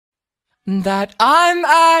that I'm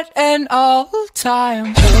at an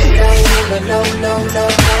all-time. Hey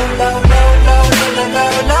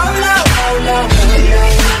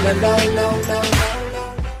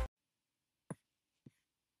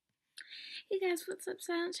guys, what's up?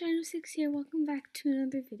 Silent Channel 6 here. Welcome back to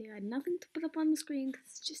another video. I had nothing to put up on the screen because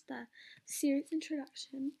it's just a series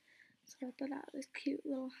introduction. So I put out this cute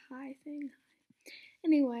little hi thing.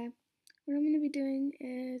 Anyway, what I'm going to be doing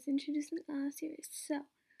is introducing a series. So,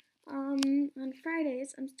 on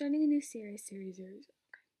Fridays, I'm starting a new series. Okay,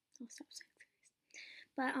 I'll stop saying series.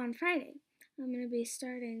 But on Friday, I'm going to be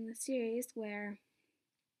starting the series where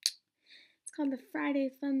it's called the Friday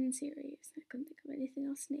Fun Series. I couldn't think of anything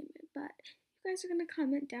else to name it, but you guys are going to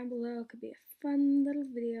comment down below. It could be a fun little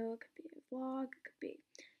video, it could be a vlog, it could be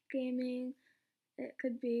gaming, it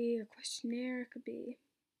could be a questionnaire, it could be,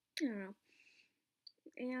 I don't know.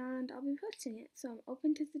 And I'll be posting it, so I'm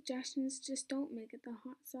open to suggestions. Just don't make it the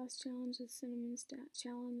hot sauce challenge, the cinnamon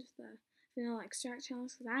challenge, the vanilla extract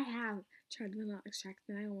challenge, because I have tried vanilla extract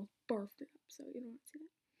and I almost barfed it up, so you don't want to see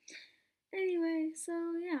that. Anyway, so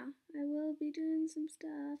yeah, I will be doing some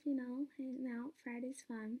stuff, hanging out. Friday's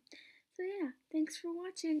fun. So yeah, thanks for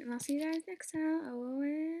watching, and I'll see you guys next time. Oh,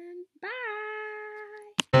 and bye!